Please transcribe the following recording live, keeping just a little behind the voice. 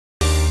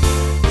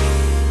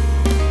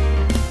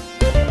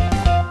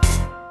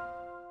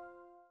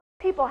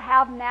people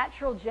have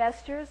natural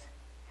gestures,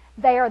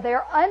 they are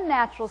their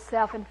unnatural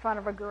self in front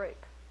of a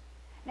group.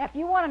 Now, if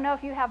you want to know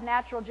if you have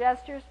natural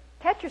gestures,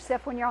 catch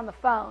yourself when you're on the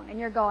phone and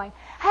you're going,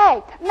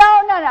 "Hey,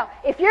 no.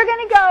 If you're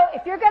going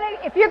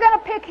to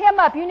pick him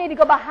up, you need to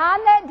go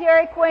behind that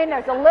Dairy Queen.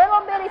 There's a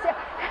little bitty."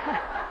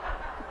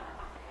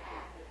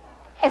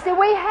 And so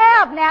we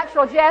have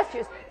natural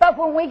gestures, but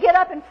when we get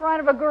up in front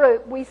of a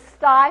group, we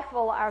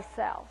stifle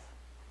ourselves.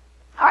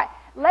 All right,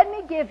 let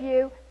me give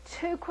you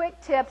 2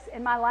 quick tips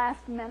in my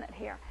last minute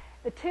here.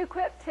 The 2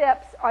 quick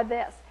tips are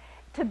this.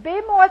 To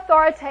be more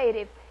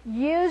authoritative,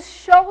 use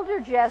shoulder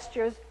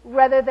gestures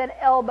rather than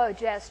elbow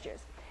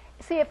gestures.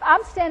 See, if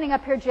I'm standing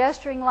up here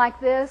gesturing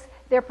like this,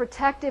 they're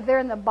protective, they're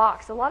in the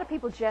box. A lot of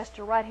people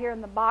gesture right here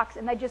in the box,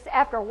 and they just,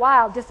 after a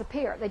while,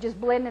 disappear. They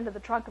just blend into the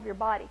trunk of your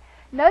body.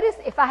 Notice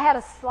if I had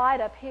a slide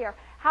up here,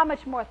 how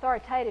much more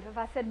authoritative if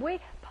I said, we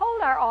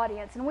polled our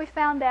audience, and we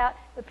found out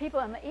the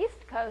people on the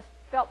East Coast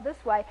felt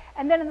this way,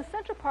 and then in the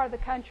central part of the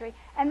country,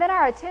 and then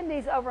our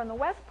attendees over in the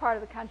west part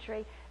of the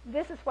country,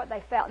 this is what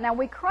they felt. Now,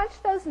 we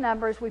crunched those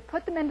numbers, we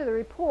put them into the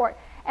report,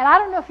 and I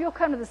don't know if you'll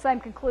come to the same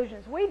conclusion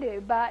as we do,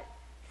 but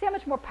see how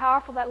much more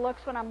powerful that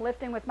looks when I'm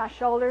lifting with my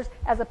shoulders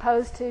as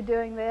opposed to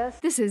doing this?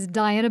 This is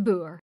Dianna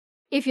Booher.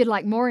 If you'd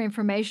like more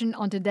information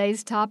on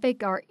today's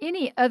topic or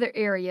any other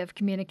area of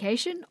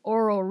communication,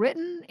 oral,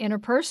 written,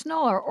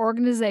 interpersonal, or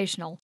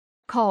organizational,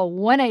 call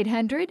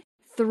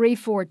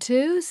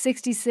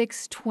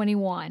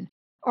 1-800-342-6621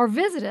 or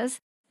visit us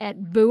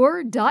at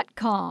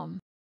Booher.com.